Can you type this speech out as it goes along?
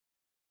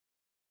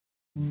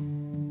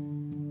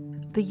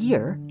The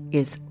year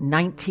is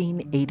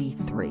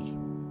 1983.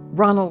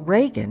 Ronald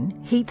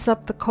Reagan heats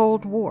up the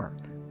Cold War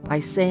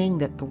by saying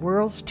that the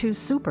world's two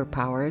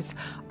superpowers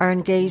are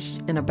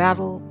engaged in a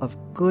battle of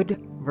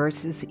good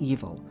versus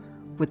evil,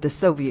 with the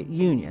Soviet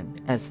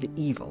Union as the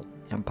evil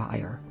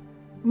empire.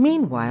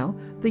 Meanwhile,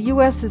 the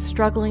U.S. is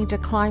struggling to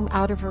climb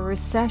out of a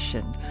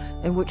recession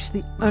in which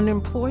the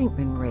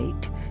unemployment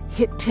rate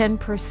hit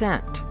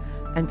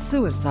 10% and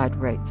suicide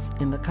rates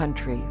in the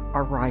country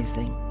are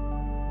rising.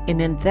 And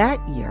in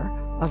that year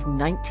of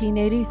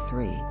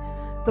 1983,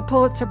 the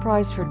Pulitzer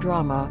Prize for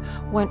Drama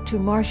went to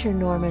Marsha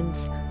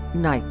Norman's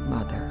Night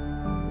Mother,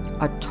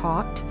 a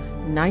taut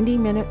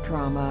 90-minute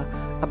drama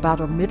about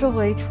a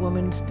middle-aged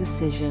woman's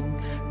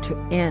decision to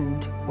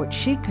end what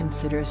she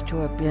considers to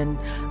have been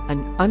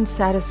an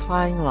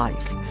unsatisfying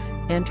life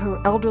and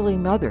her elderly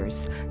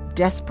mother's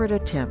desperate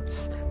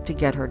attempts to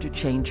get her to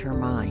change her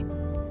mind.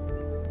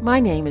 My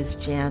name is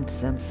Jan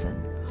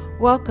Simpson.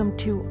 Welcome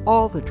to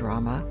All the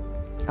Drama,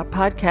 a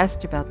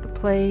podcast about the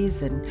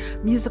plays and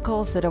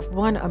musicals that have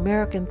won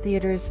American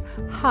theater's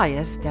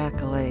highest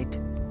accolade,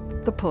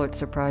 the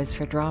Pulitzer Prize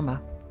for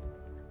Drama.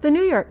 The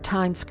New York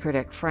Times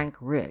critic Frank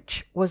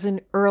Rich was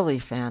an early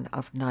fan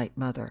of Night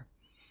Mother.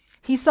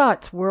 He saw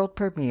its world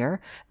premiere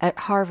at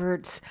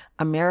Harvard's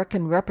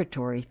American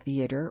Repertory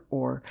Theater,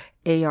 or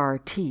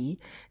ART,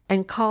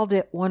 and called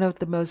it one of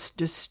the most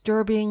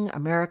disturbing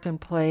American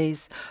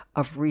plays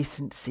of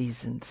recent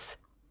seasons.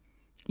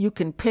 You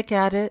can pick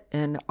at it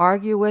and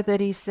argue with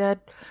it, he said,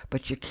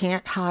 but you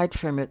can't hide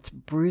from its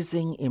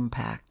bruising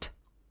impact.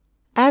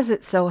 As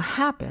it so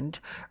happened,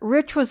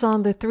 Rich was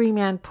on the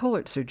three-man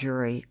Pulitzer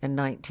jury in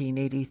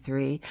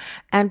 1983,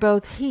 and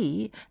both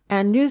he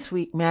and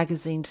Newsweek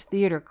magazine's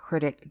theater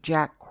critic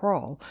Jack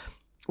Kroll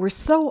were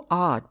so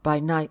awed by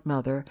Night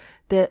Mother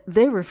that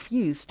they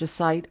refused to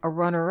cite a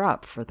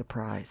runner-up for the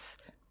prize.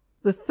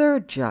 The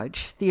third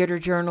judge, theater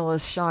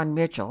journalist Sean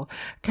Mitchell,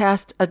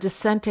 cast a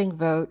dissenting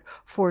vote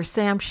for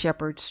Sam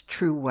Shepard's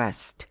True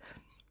West.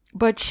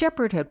 But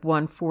Shepard had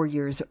won 4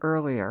 years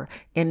earlier,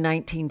 in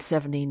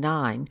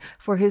 1979,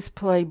 for his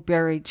play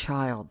Buried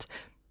Child,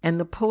 and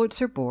the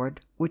Pulitzer Board,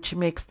 which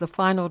makes the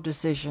final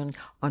decision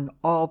on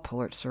all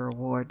Pulitzer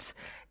Awards,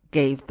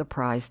 gave the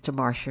prize to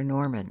Marsha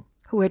Norman,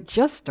 who had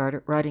just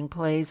started writing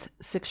plays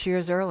 6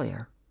 years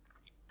earlier.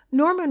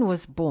 Norman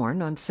was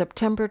born on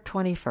September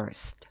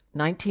 21st,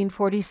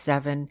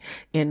 1947,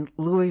 in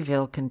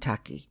Louisville,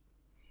 Kentucky.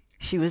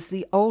 She was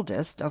the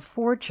oldest of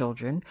 4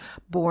 children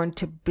born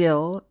to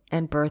Bill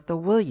and Bertha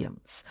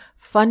Williams,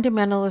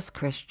 fundamentalist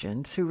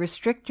Christians who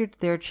restricted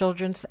their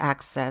children's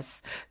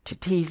access to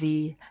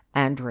TV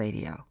and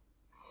radio.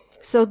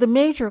 So the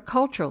major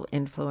cultural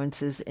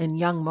influences in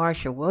young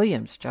Marsha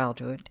Williams'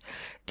 childhood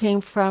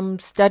came from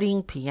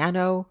studying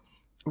piano,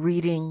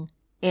 reading,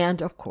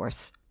 and, of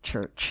course,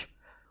 church.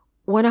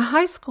 When a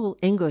high school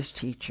English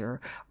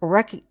teacher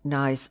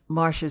recognized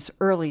Marsha's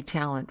early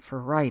talent for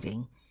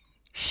writing,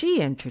 she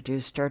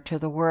introduced her to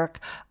the work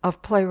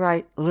of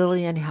playwright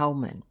Lillian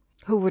Hellman,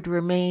 who would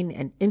remain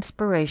an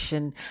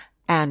inspiration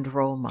and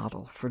role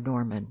model for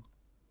Norman.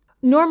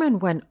 Norman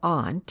went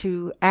on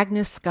to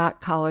Agnes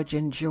Scott College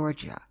in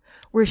Georgia,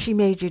 where she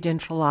majored in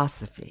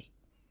philosophy.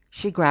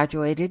 She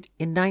graduated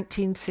in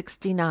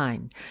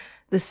 1969,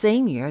 the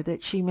same year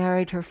that she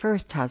married her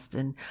first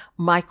husband,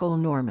 Michael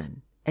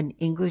Norman, an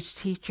English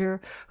teacher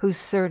whose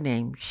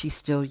surname she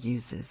still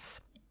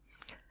uses.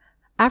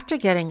 After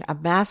getting a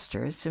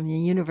master's from the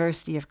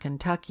University of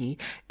Kentucky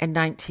in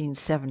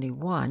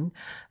 1971,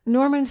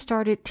 Norman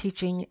started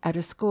teaching at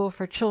a school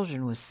for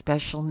children with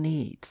special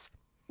needs.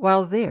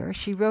 While there,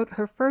 she wrote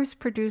her first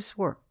produced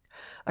work,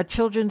 a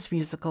children's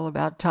musical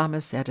about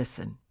Thomas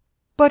Edison.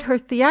 But her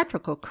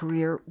theatrical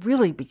career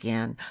really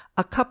began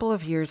a couple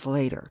of years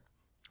later,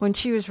 when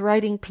she was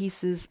writing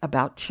pieces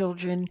about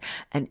children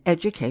and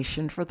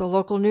education for the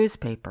local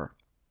newspaper.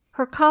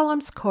 Her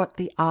columns caught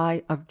the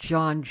eye of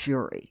John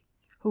Jury,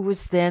 who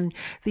was then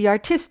the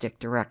artistic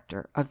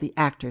director of the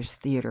Actors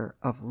Theater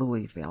of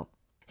Louisville.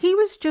 He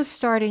was just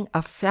starting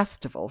a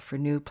festival for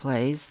new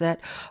plays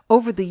that,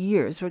 over the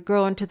years, would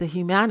grow into the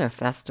Humana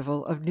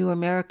Festival of New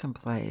American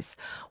Plays,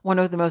 one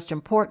of the most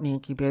important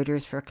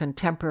incubators for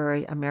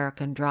contemporary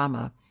American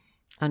drama,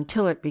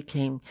 until it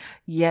became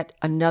yet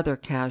another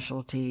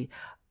casualty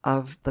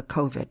of the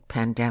COVID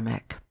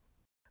pandemic.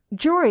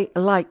 Jory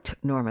liked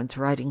Norman's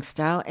writing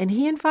style, and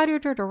he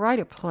invited her to write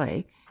a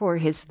play for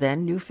his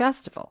then new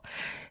festival.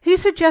 He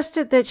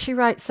suggested that she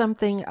write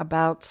something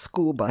about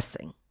school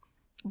busing,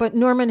 but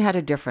Norman had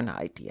a different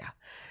idea.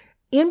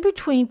 In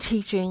between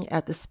teaching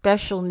at the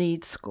special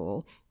needs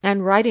school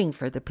and writing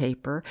for the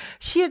paper,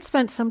 she had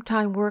spent some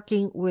time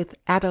working with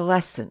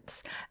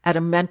adolescents at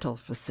a mental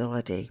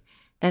facility,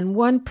 and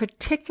one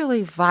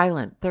particularly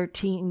violent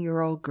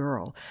 13-year-old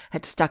girl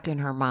had stuck in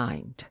her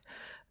mind.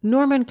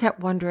 Norman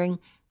kept wondering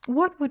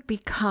what would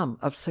become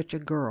of such a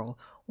girl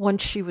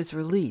once she was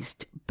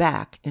released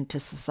back into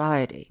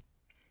society.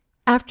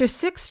 After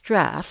 6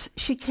 drafts,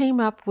 she came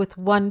up with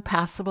one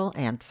passable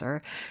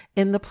answer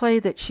in the play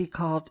that she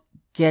called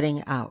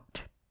Getting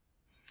Out.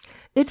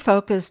 It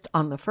focused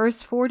on the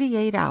first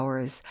 48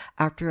 hours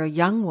after a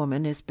young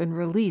woman has been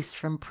released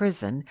from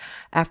prison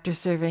after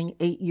serving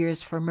 8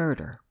 years for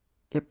murder.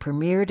 It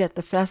premiered at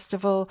the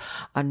festival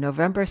on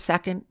November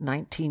 2nd,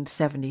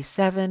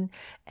 1977,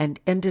 and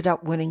ended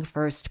up winning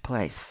first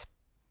place.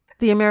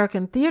 The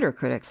American Theater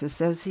Critics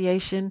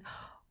Association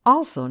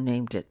also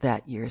named it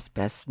that year's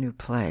Best New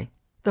Play.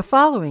 The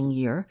following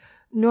year,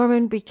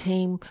 Norman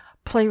became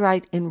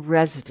playwright in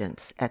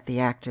residence at the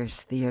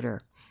Actors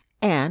Theater,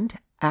 and,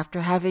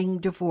 after having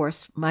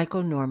divorced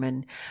Michael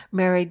Norman,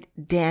 married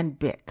Dan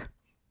Bick,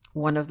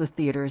 one of the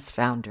theater's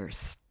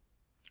founders.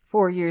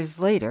 4 years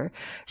later,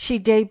 she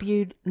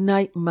debuted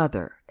Night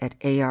Mother at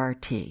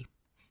ART,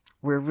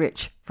 where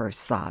Rich first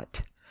saw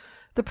it.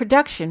 The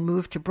production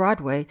moved to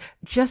Broadway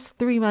just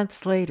 3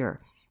 months later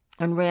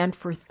and ran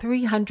for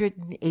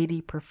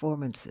 380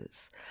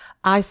 performances.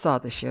 I saw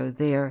the show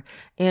there,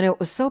 and it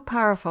was so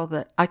powerful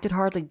that I could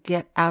hardly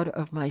get out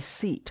of my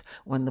seat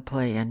when the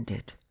play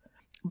ended.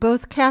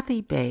 Both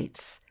Kathy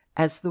Bates,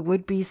 as the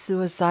would-be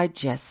suicide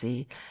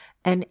Jessie,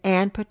 and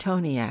Anne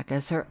Petoniak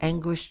as her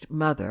anguished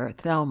mother,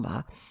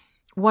 Thelma,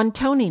 won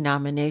Tony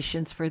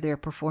nominations for their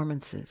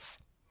performances.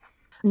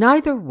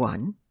 Neither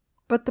won,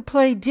 but the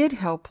play did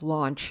help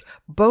launch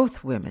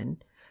both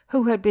women,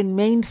 who had been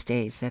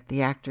mainstays at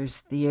the Actors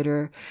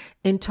Theater,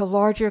 into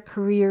larger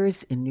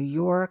careers in New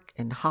York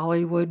and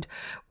Hollywood,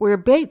 where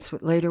Bates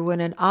would later win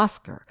an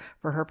Oscar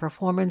for her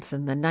performance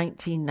in the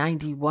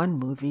 1991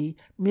 movie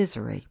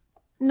Misery.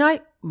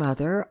 Night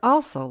Mother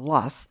also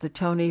lost the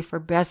Tony for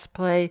Best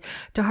Play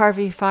to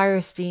Harvey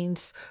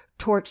Fierstein's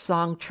Torch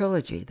Song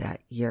Trilogy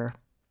that year.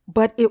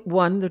 But it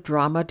won the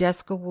Drama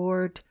Desk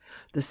Award,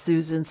 the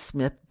Susan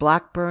Smith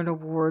Blackburn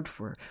Award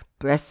for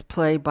Best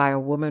Play by a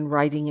Woman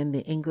Writing in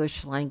the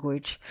English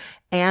Language,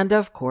 and,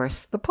 of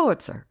course, the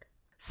Pulitzer.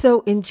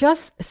 So in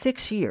just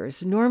 6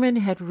 years, Norman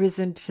had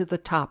risen to the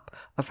top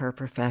of her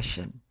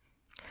profession.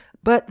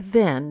 But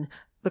then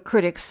the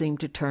critics seemed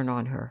to turn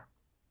on her.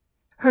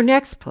 Her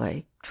next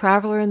play,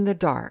 Traveler in the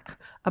Dark,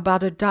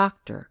 about a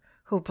doctor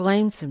who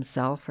blames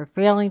himself for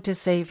failing to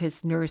save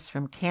his nurse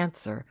from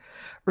cancer,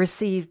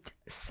 received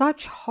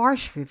such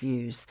harsh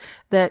reviews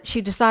that she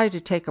decided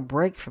to take a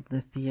break from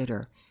the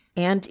theater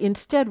and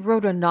instead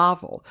wrote a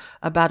novel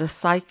about a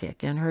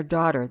psychic and her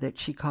daughter that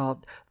she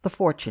called The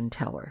Fortune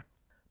Teller.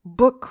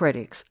 Book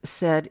critics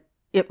said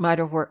it might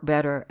have worked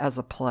better as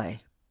a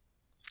play.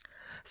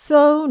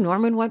 So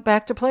Norman went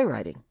back to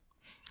playwriting.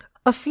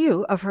 A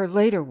few of her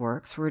later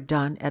works were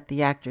done at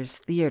the Actors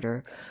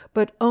Theater,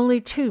 but only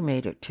 2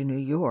 made it to New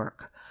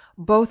York.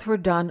 Both were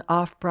done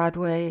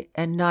off-Broadway,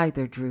 and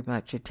neither drew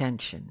much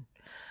attention.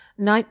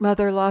 Night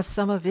Mother lost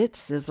some of its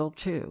sizzle,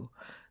 too.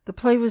 The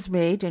play was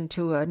made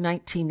into a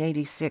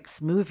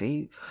 1986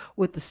 movie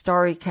with the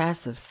starry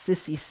cast of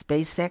Sissy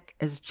Spacek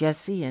as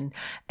Jessie and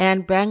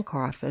Anne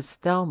Bancroft as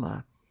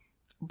Thelma,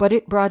 but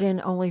it brought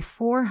in only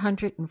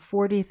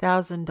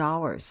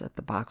 $440,000 at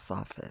the box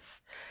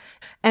office.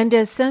 And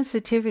as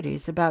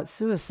sensitivities about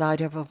suicide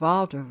have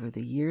evolved over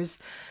the years,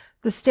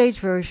 the stage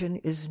version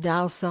is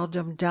now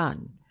seldom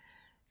done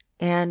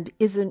and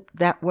isn't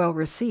that well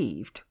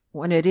received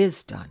when it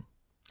is done.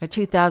 A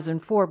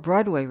 2004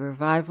 Broadway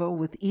revival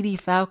with Edie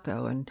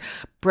Falco and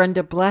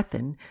Brenda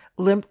Blethyn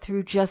limped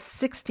through just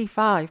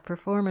 65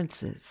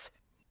 performances.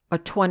 A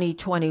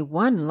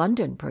 2021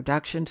 London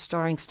production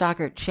starring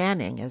Stockard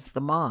Channing as the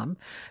mom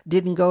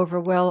didn't go over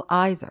well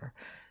either.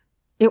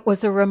 It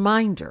was a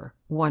reminder,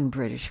 one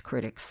British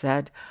critic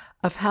said,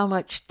 of how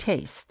much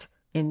taste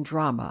in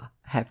drama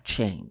have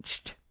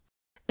changed.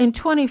 In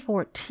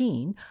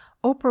 2014,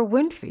 Oprah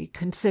Winfrey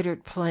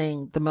considered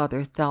playing the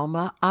mother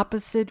Thelma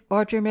opposite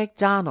Audra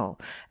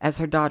McDonald as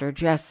her daughter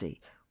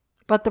Jessie,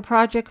 but the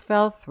project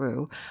fell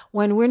through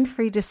when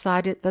Winfrey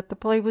decided that the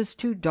play was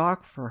too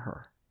dark for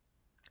her.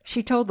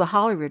 She told The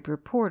Hollywood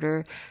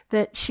Reporter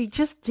that she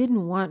just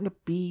didn't want to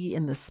be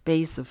in the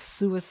space of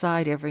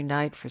suicide every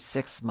night for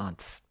 6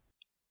 months.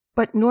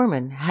 But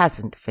Norman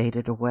hasn't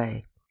faded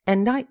away,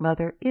 and Night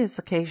Mother is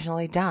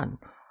occasionally done.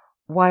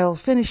 While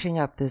finishing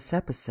up this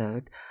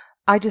episode,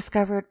 I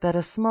discovered that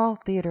a small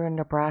theater in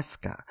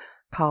Nebraska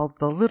called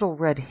the Little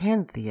Red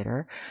Hen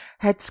Theater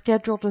had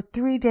scheduled a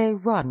 3-day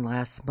run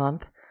last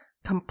month,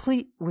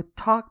 complete with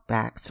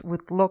talkbacks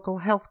with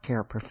local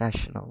healthcare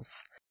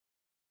professionals.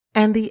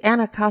 And the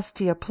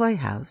Anacostia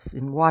Playhouse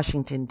in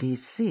Washington,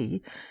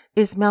 D.C.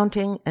 is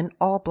mounting an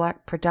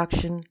all-black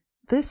production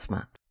this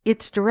month.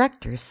 Its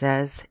director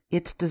says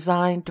it's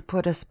designed to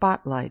put a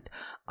spotlight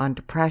on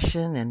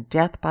depression and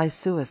death by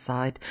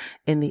suicide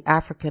in the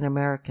African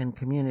American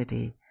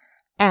community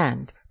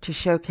and to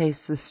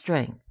showcase the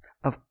strength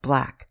of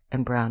Black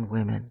and brown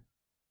women.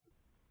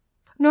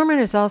 Norman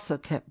is also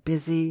kept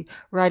busy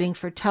writing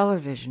for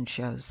television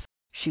shows.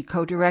 She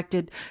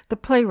co-directed the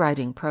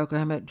playwriting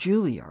program at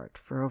Juilliard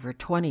for over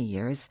 20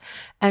 years,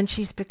 and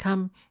she's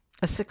become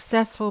a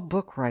successful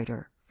book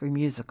writer for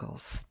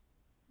musicals.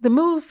 The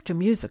move to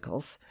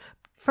musicals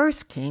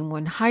first came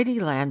when Heidi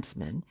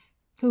Landsman,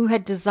 who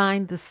had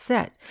designed the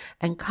set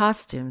and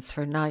costumes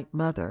for Night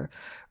Mother,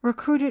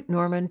 recruited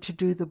Norman to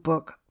do the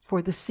book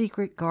for The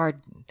Secret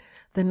Garden,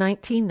 the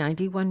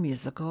 1991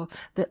 musical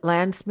that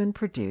Landsman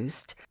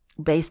produced,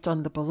 based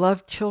on the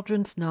beloved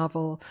children's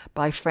novel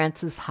by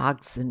Frances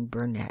Hodgson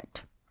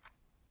Burnett.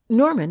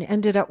 Norman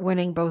ended up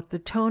winning both the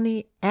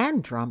Tony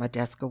and Drama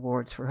Desk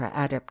Awards for her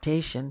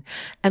adaptation,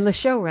 and the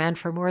show ran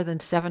for more than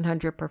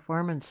 700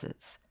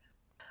 performances.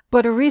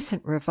 But a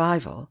recent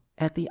revival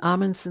at the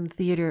Amundsen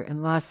Theater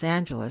in Los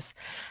Angeles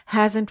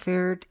hasn't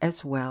fared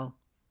as well,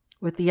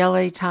 with the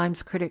LA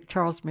Times critic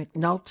Charles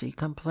McNulty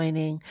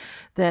complaining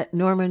that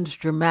Norman's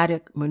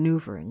dramatic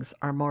maneuverings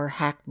are more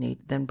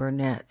hackneyed than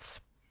Burnett's.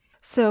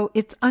 So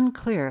it's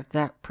unclear if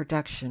that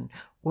production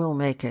will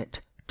make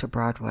it to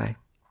Broadway.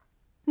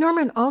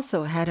 Norman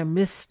also had a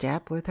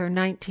misstep with her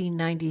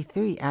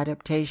 1993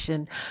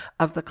 adaptation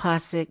of the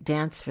classic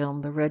dance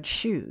film The Red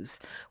Shoes,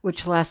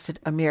 which lasted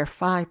a mere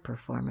 5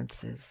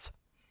 performances.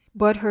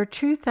 But her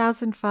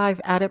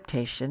 2005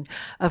 adaptation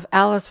of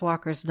Alice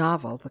Walker's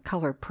novel The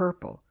Color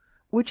Purple,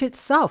 which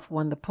itself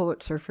won the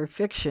Pulitzer for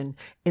fiction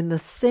in the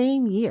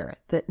same year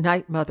that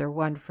Night Mother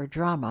won for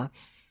drama,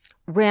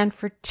 ran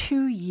for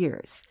 2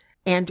 years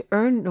and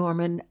earned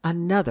Norman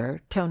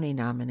another Tony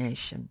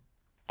nomination.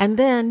 And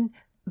then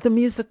the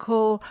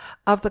musical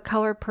of The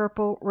Color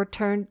Purple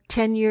returned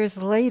 10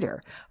 years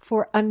later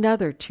for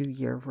another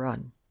 2-year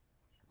run.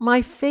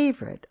 My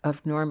favorite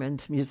of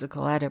Norman's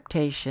musical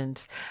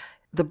adaptations,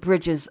 The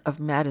Bridges of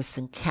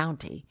Madison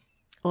County,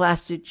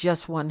 lasted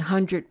just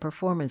 100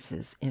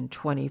 performances in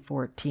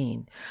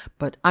 2014,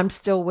 but I'm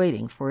still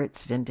waiting for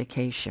its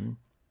vindication.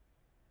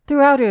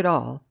 Throughout it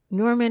all,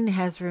 Norman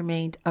has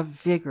remained a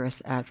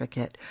vigorous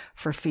advocate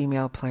for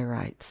female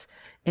playwrights.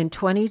 In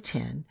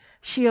 2010,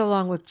 she,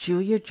 along with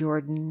Julia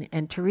Jordan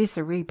and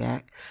Teresa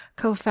Rebeck,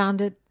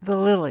 co-founded The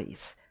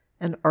Lilies,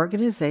 an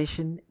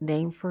organization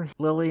named for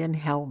Lillian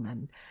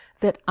Hellman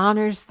that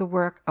honors the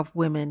work of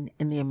women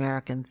in the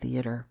American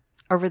theater.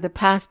 Over the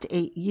past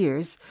 8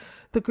 years,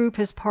 the group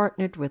has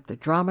partnered with the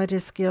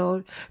Dramatists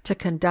Guild to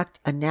conduct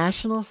a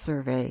national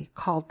survey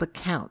called The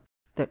Count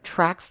that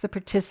tracks the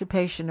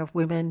participation of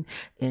women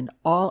in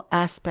all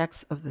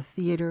aspects of the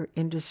theater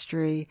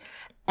industry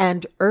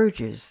and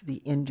urges the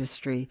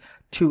industry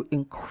to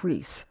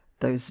increase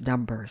those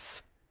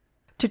numbers.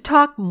 To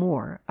talk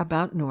more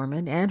about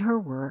Norman and her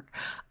work,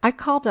 I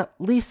called up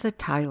Lisa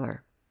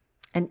Tyler,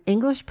 an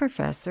English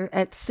professor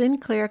at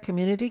Sinclair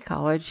Community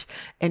College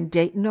in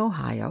Dayton,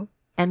 Ohio,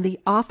 and the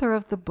author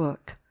of the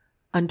book,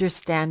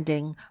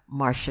 Understanding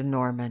Marsha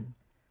Norman.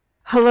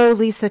 Hello,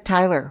 Lisa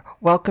Tyler.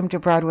 Welcome to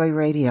Broadway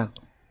Radio.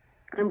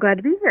 I'm glad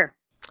to be here.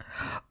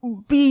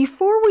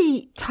 Before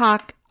we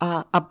talk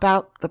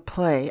about the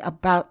play,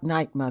 about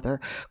Night Mother,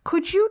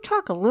 could you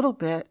talk a little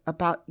bit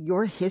about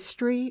your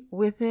history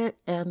with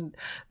it and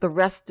the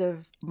rest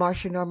of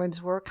Marsha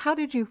Norman's work? How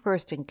did you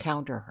first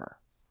encounter her?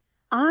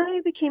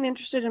 I became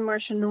interested in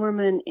Marsha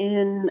Norman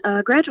in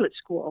graduate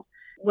school,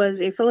 was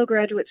a fellow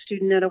graduate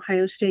student at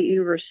Ohio State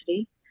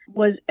University,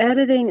 was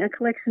editing a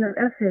collection of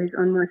essays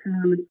on Marsha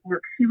Norman's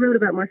work. She wrote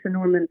about Marsha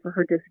Norman for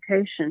her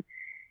dissertation,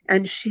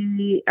 and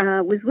she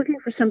was looking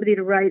for somebody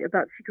to write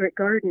about Secret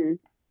Garden,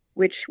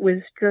 which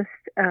was just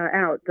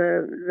out,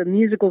 the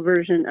musical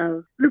version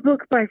of the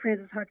book by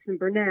Frances Hodgson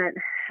Burnett.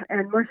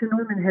 And Marsha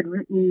Norman had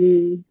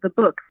written the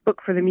book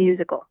for the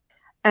musical.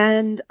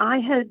 And I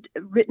had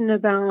written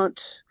about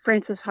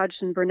Frances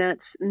Hodgson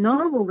Burnett's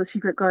novel, The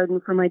Secret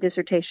Garden, for my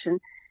dissertation.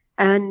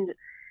 And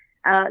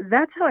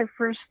that's how I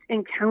first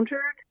encountered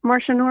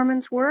Marsha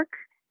Norman's work.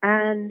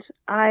 And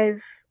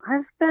I've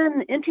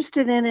been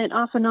interested in it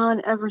off and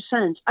on ever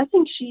since. I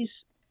think she's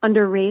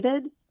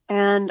underrated.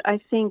 And I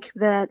think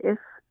that if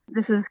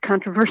this is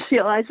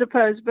controversial, I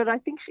suppose, but I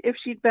think if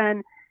she'd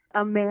been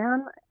a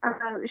man,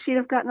 she'd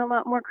have gotten a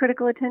lot more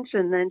critical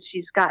attention than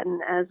she's gotten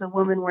as a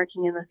woman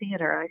working in the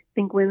theater. I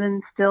think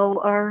women still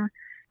are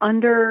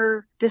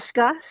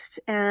under-discussed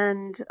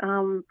and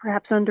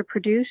perhaps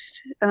underproduced.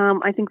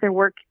 I think their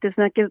work does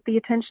not get the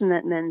attention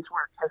that men's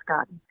work has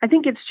gotten. I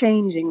think it's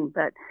changing,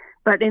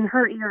 but in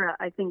her era,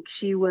 I think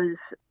she was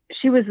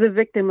the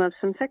victim of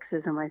some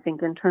sexism, I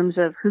think, in terms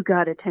of who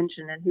got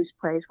attention and whose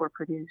plays were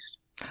produced.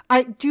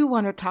 I do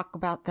want to talk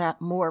about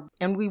that more,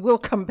 and we will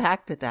come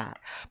back to that.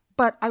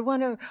 But I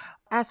want to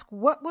ask,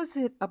 what was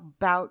it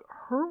about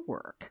her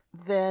work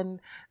then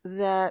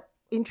that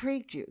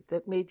intrigued you,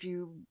 that made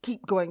you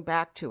keep going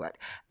back to it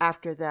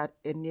after that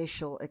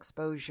initial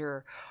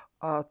exposure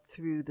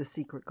through The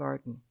Secret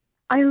Garden?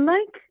 I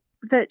like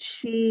that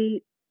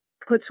she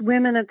puts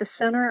women at the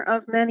center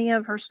of many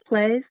of her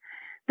plays,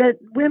 that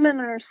women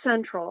are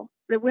central,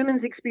 that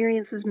women's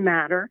experiences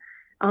matter,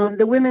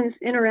 that women's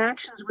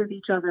interactions with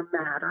each other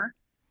matter.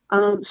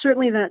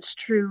 Certainly that's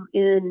true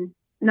in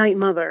Night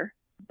Mother,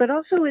 but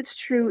also it's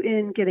true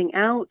in Getting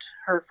Out,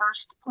 her first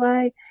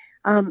play.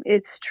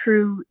 It's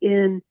true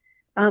in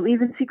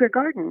even Secret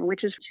Garden,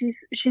 which is she's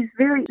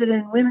very interested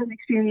in women's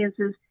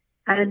experiences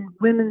and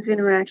women's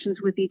interactions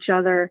with each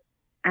other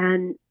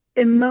and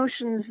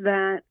emotions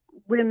that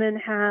women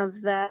have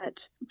that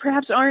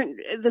perhaps aren't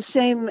the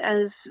same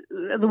as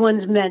the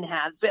ones men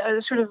have,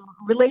 sort of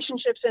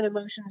relationships and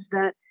emotions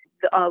that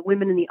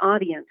women in the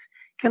audience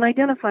can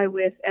identify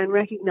with and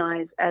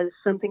recognize as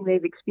something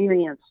they've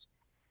experienced.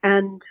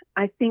 And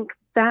I think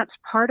that's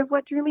part of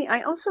what drew me.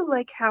 I also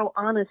like how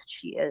honest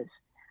she is.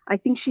 I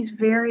think she's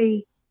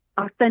very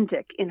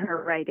authentic in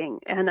her writing,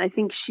 and I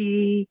think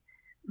she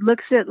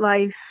looks at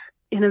life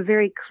in a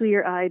very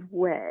clear-eyed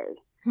way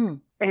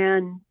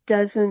and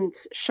doesn't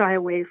shy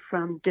away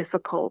from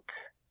difficult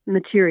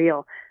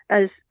material,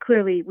 as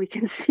clearly we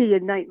can see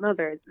in Night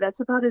Mother. That's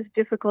about as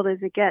difficult as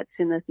it gets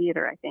in the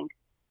theater, I think.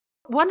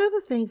 One of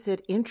the things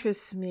that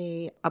interests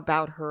me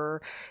about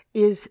her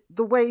is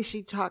the way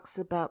she talks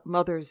about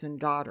mothers and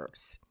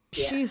daughters.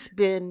 Yeah. She's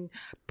been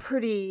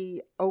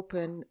pretty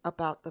open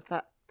about the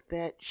fact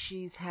that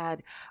she's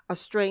had a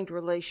strained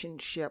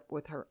relationship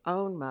with her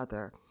own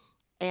mother.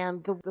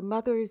 And the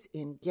mothers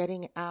in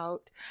Getting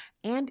Out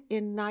and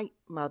in Night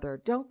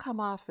Mother don't come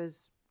off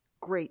as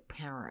great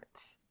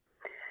parents.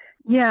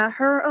 Yeah,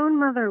 her own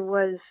mother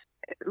was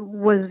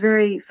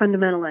very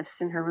fundamentalist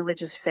in her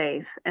religious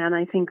faith, and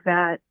I think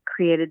that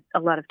created a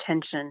lot of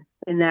tension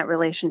in that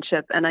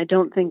relationship. And I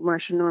don't think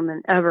Marsha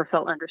Norman ever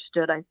felt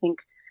understood. I think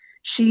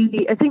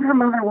her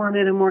mother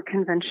wanted a more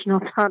conventional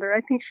daughter. I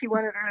think she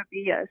wanted her to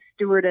be a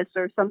stewardess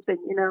or something,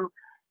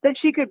 that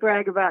she could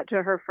brag about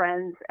to her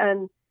friends.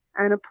 And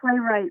a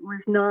playwright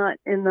was not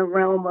in the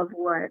realm of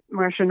what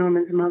Marsha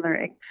Norman's mother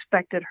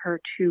expected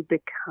her to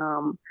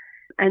become.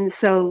 And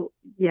so,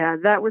 yeah,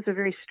 that was a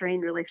very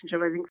strained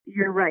relationship. I think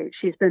you're right.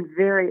 She's been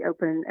very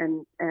open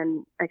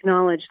and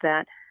acknowledged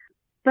that.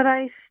 But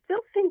I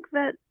still think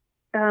that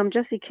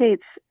Jessie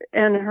Cates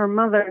and her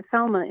mother,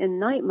 Thelma, in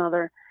Night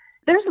Mother,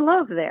 there's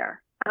love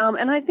there.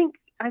 And I think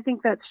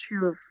that's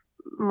true of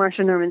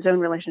Marsha Norman's own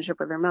relationship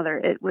with her mother.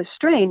 It was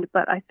strained,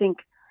 but I think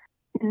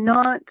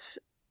not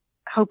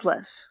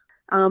hopeless.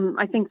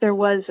 I think there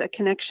was a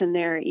connection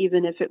there,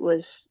 even if it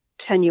was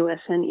tenuous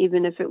and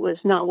even if it was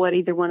not what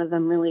either one of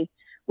them really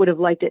would have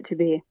liked it to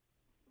be.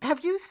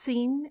 Have you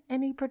seen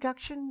any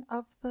production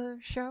of the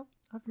show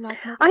of Night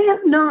Mother? I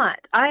have not.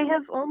 I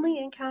have only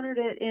encountered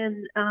it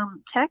in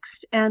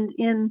text and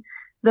in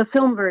the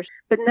film version,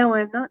 but no, I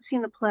have not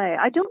seen the play.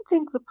 I don't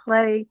think the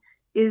play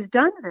is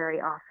done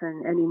very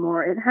often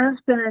anymore. It has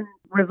been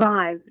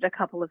revived a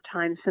couple of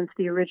times since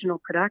the original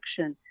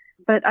production,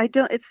 but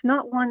it's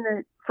not one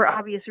that, for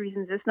obvious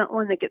reasons, it's not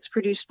one that gets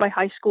produced by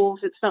high schools.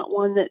 It's not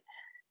one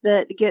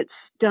that gets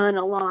done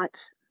a lot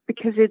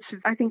because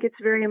I think it's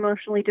very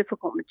emotionally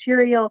difficult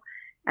material,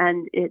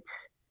 and it's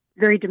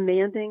very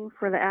demanding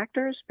for the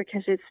actors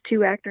because it's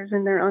two actors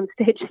and they're on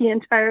stage the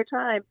entire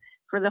time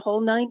for the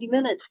whole 90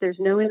 minutes. There's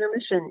no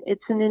intermission.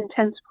 It's an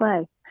intense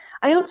play.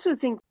 I also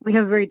think we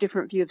have a very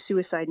different view of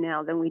suicide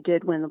now than we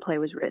did when the play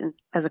was written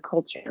as a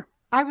culture.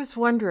 I was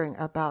wondering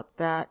about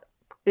that.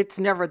 It's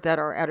never that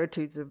our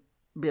attitudes have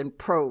been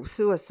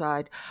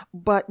pro-suicide,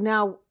 but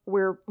now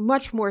we're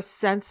much more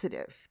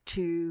sensitive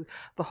to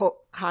the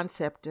whole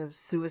concept of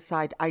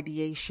suicide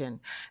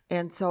ideation.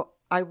 And so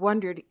I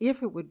wondered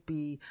if it would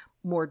be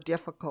more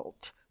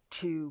difficult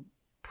to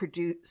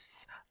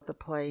produce the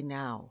play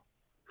now.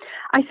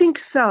 I think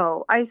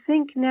so. I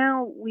think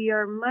now we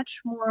are much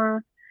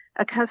more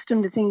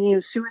accustomed to thinking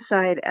of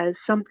suicide as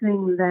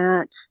something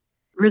that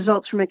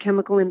results from a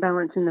chemical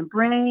imbalance in the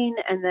brain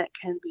and that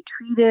can be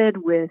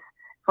treated with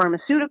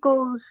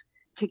pharmaceuticals,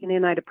 take an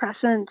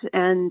antidepressant,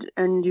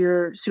 and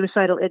your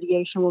suicidal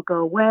ideation will go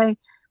away.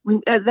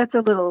 That's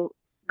a little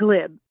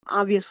glib.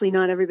 Obviously,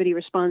 not everybody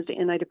responds to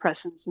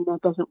antidepressants, and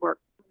that doesn't work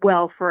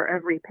well for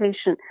every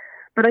patient.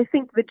 But I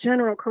think the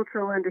general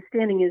cultural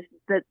understanding is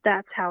that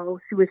that's how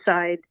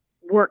suicide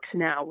works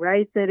now,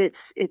 right? That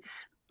it's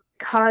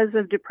because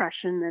of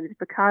depression, that it's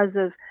because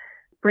of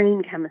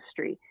brain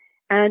chemistry.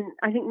 And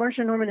I think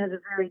Marsha Norman has a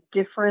very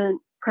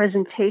different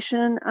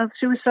presentation of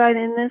suicide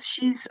in this.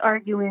 She's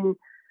arguing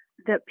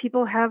that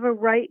people have a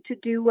right to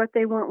do what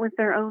they want with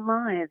their own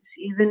lives,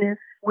 even if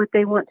what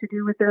they want to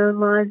do with their own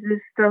lives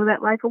is throw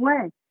that life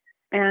away.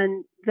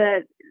 And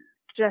that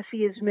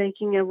Jessie is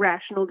making a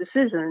rational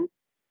decision,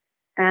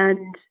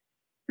 and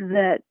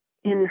that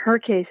in her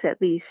case, at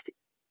least,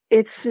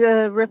 it's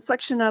a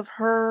reflection of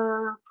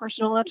her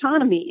personal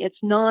autonomy.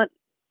 It's not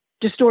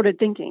distorted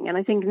thinking. And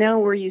I think now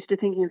we're used to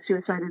thinking of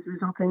suicide as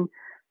resulting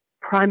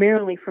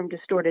primarily from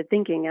distorted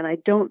thinking. And I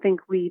don't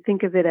think we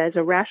think of it as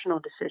a rational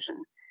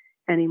decision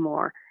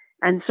anymore.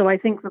 And so I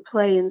think the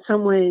play in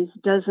some ways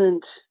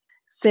doesn't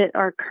fit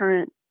our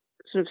current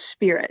sort of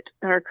spirit,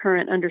 our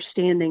current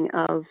understanding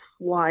of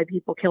why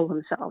people kill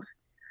themselves.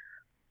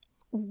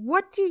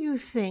 What do you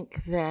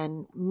think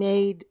then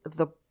made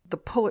the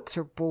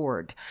Pulitzer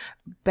board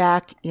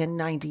back in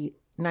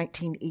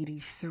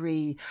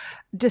 1983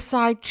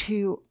 decide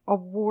to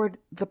award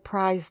the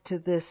prize to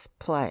this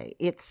play?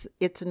 It's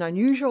an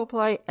unusual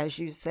play, as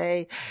you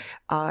say.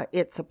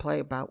 It's a play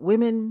about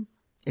women.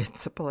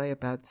 It's a play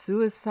about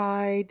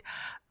suicide.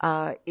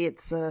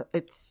 It's a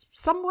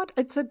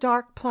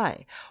dark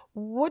play.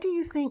 What do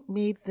you think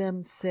made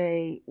them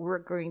say we're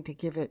going to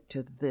give it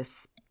to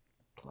this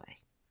play?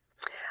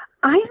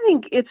 I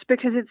think it's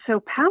because it's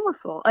so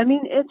powerful. I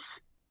mean, it's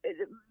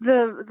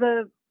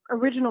the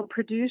original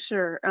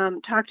producer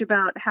talked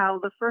about how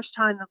the first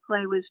time the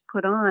play was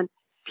put on,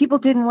 people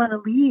didn't want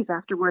to leave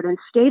afterward and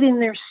stayed in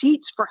their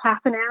seats for half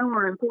an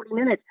hour and 40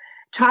 minutes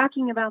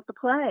talking about the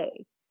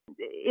play.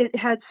 It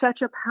had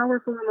such a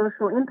powerful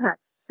emotional impact.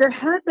 There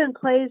had been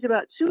plays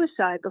about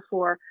suicide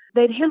before.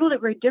 They'd handled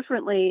it very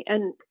differently,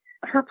 and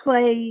her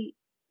play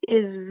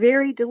is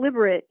very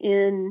deliberate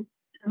in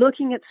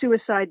looking at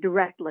suicide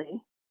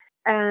directly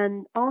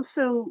and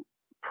also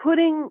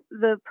putting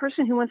the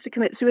person who wants to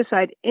commit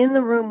suicide in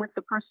the room with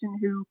the person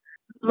who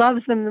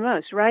loves them the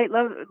most, right?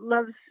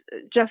 Loves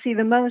Jessie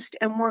the most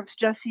and wants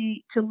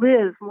Jessie to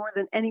live more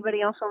than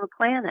anybody else on the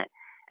planet,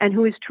 and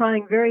who is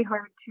trying very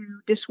hard to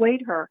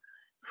dissuade her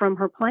from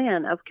her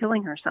plan of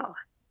killing herself.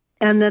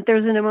 And that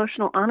there's an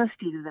emotional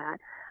honesty to that.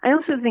 I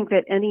also think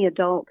that any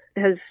adult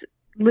has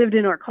lived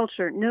in our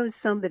culture knows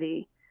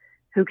somebody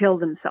who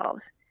killed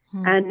themselves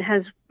and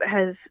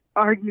has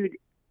argued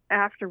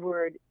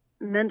afterward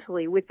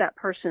mentally with that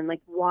person,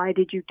 like, why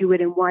did you do it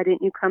and why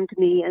didn't you come to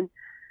me, and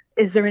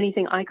is there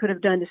anything I could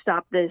have done to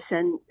stop this,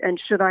 and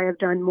should I have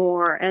done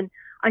more? And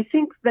I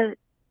think that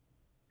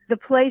the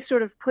play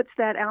sort of puts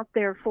that out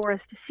there for us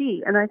to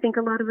see, and I think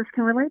a lot of us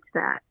can relate to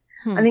that.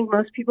 I think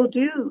most people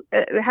do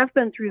have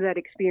been through that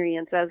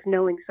experience as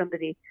knowing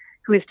somebody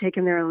who has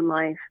taken their own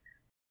life.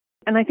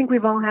 And I think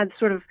we've all had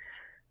sort of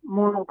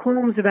moral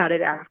qualms about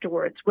it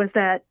afterwards. Was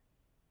that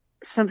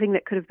something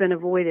that could have been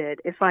avoided?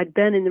 If I'd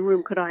been in the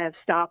room, could I have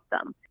stopped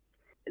them?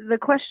 The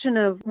question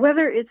of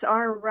whether it's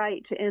our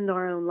right to end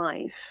our own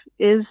life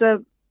is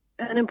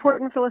an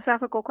important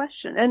philosophical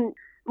question. And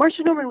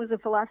Marsha Norman was a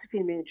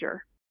philosophy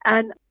major.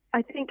 And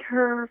I think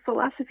her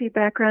philosophy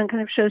background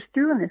kind of shows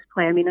through in this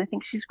play. I mean, I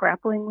think she's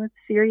grappling with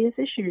serious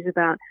issues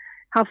about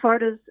how far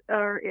does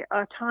our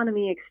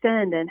autonomy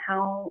extend, and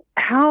how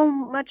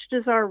much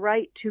does our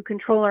right to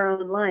control our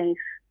own life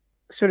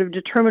sort of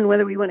determine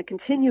whether we want to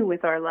continue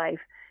with our life.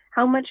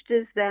 How much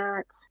does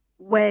that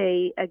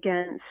weigh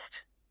against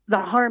the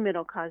harm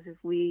it'll cause if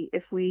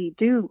we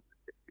do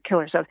kill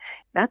ourselves?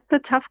 That's the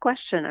tough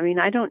question. I mean,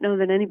 I don't know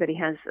that anybody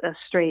has a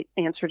straight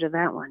answer to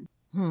that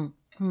one.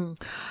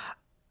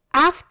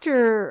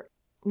 After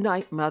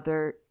Night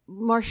Mother,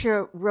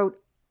 Marsha wrote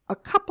a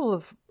couple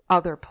of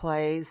other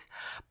plays,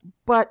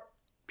 but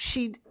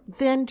she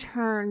then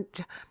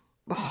turned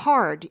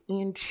hard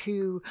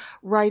into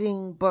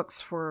writing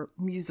books for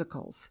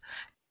musicals.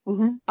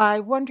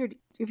 I wondered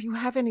if you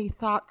have any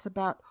thoughts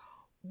about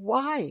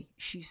why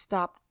she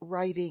stopped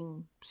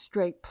writing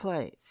straight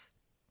plays.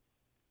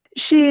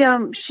 She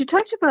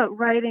talked about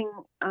writing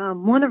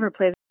one of her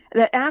plays,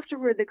 that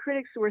afterward the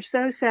critics were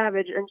so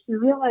savage, and she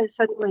realized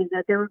suddenly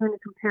that they were going to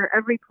compare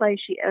every play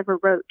she ever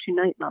wrote to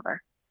Night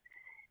Mother,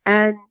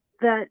 and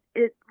that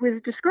it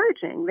was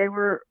discouraging. They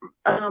were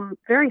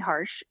very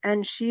harsh,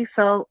 and she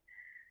felt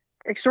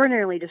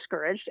extraordinarily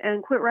discouraged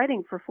and quit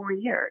writing for 4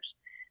 years.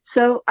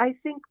 So I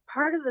think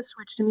part of the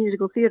switch to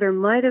musical theater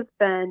might have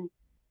been,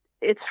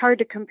 it's hard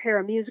to compare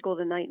a musical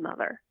to Night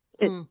Mother.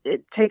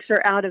 It takes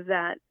her out of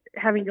that,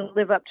 having to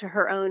live up to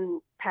her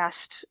own past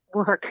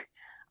work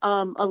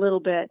a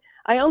little bit.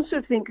 I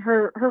also think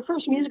her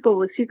first musical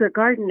was Secret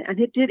Garden, and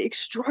it did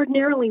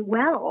extraordinarily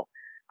well.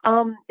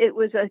 It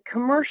was a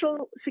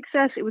commercial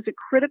success. It was a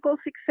critical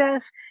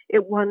success.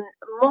 It won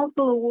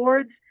multiple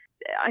awards.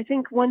 I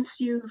think once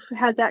you've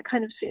had that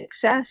kind of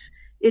success,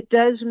 it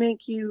does make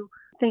you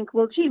think,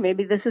 well, gee,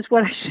 maybe this is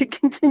what I should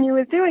continue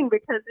with doing,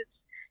 because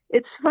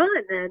it's fun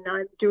and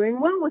I'm doing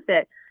well with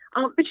it.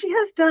 But she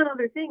has done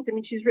other things. I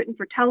mean, she's written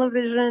for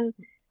television.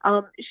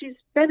 She's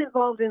been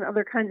involved in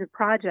other kinds of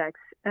projects.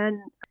 And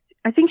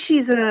I think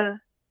she's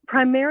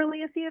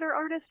primarily a theater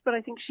artist, but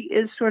I think she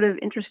is sort of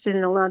interested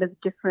in a lot of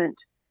different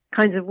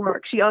kinds of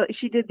work.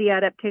 She did the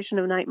adaptation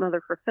of Night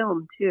Mother for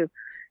film, too.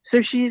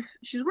 So she's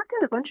worked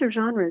in a bunch of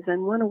genres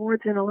and won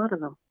awards in a lot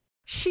of them.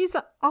 She's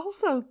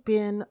also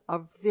been a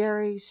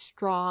very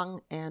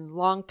strong and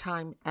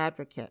longtime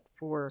advocate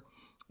for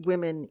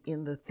women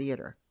in the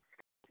theater.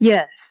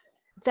 Yes.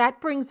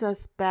 That brings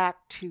us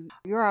back to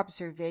your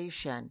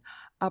observation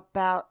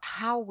about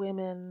how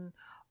women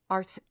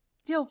are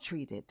still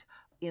treated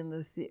in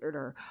the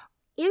theater.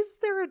 Is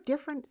there a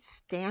different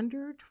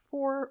standard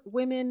for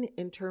women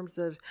in terms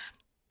of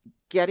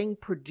getting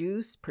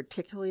produced,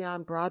 particularly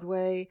on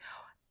Broadway,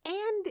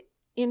 and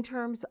in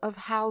terms of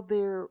how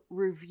they're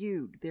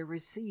reviewed, they're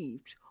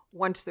received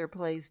once their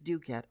plays do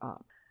get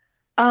up?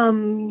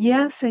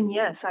 Yes and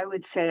yes, I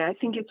would say. I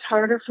think it's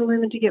harder for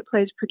women to get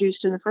plays produced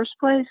in the first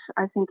place.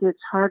 I think it's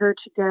harder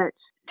to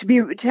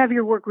have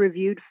your work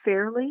reviewed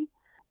fairly.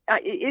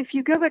 If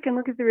you go back and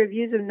look at the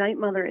reviews of Night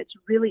Mother, it's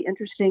really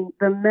interesting.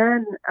 The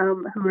men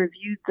who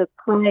reviewed the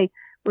play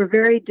were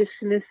very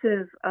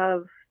dismissive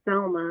of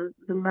Thelma,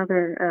 the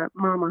mother,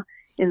 Mama,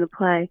 in the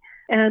play,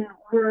 and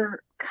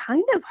were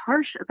kind of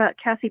harsh about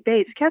Kathy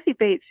Bates. Kathy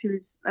Bates,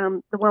 who's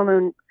the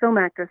well-known film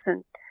actress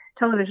and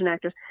television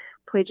actress,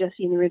 played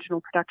Jessie in the original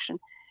production.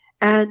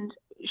 And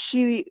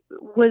she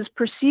was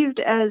perceived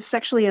as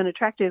sexually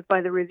unattractive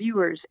by the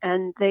reviewers,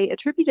 and they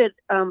attributed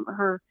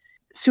her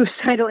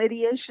suicidal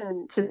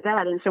ideation to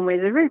that in some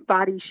ways. They're very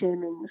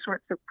body-shaming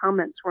sorts of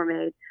comments were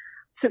made.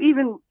 So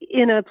even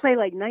in a play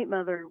like Night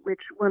Mother,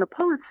 which won a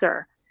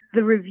Pulitzer,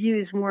 the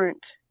reviews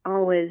weren't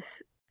always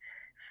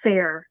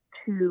fair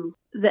to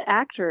the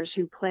actors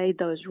who played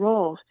those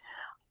roles.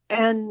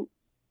 And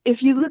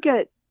if you look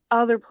at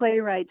other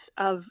playwrights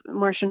of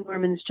Marsha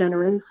Norman's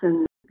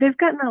generation, they've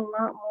gotten a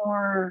lot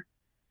more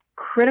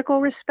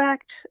critical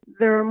respect.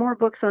 There are more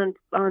books on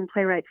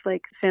playwrights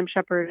like Sam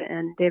Shepard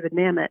and David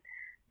Mamet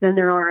than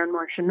there are on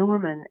Marsha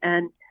Norman.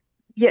 And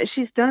yet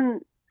she's done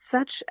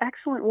such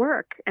excellent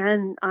work.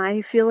 And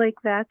I feel like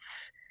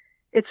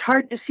it's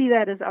hard to see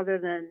that as other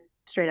than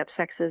straight up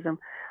sexism.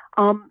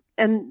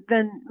 And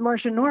then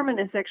Marsha Norman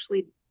has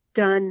actually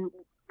done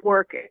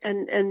work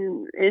and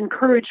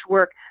encouraged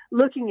work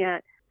looking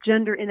at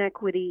gender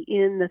inequity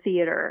in the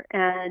theater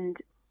and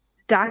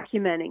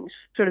documenting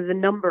sort of the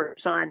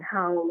numbers on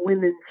how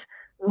women's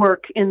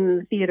work in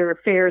the theater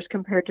fares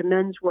compared to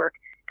men's work.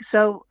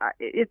 So I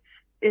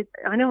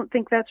don't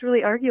think that's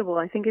really arguable.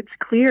 I think it's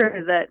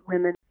clear that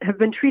women have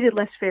been treated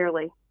less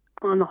fairly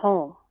on the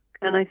whole.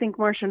 And I think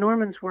Marsha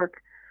Norman's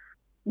work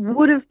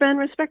would have been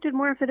respected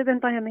more if it had been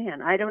by a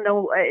man. I don't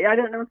know. I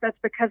don't know if that's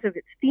because of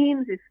its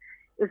themes, if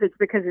it's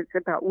because it's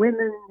about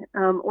women,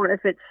 or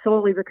if it's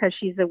solely because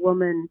she's a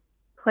woman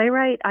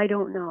playwright. I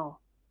don't know.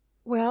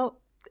 Well,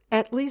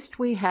 at least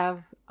we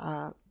have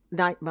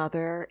Night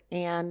Mother,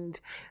 and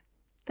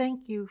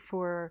thank you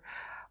for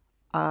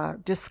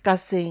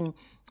discussing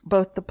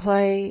both the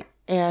play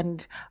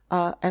and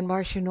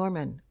Marsha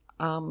Norman.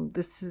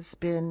 This has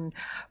been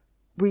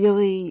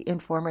really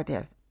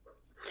informative.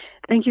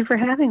 Thank you for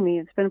having me.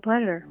 It's been a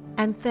pleasure.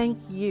 And thank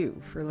you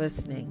for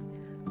listening.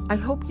 I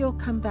hope you'll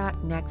come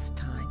back next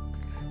time.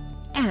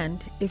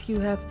 And if you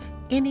have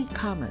any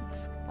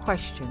comments,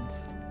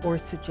 questions, or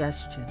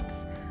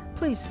suggestions,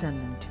 please send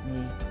them to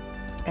me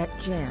at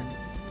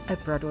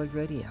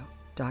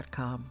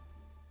jan@broadwayradio.com.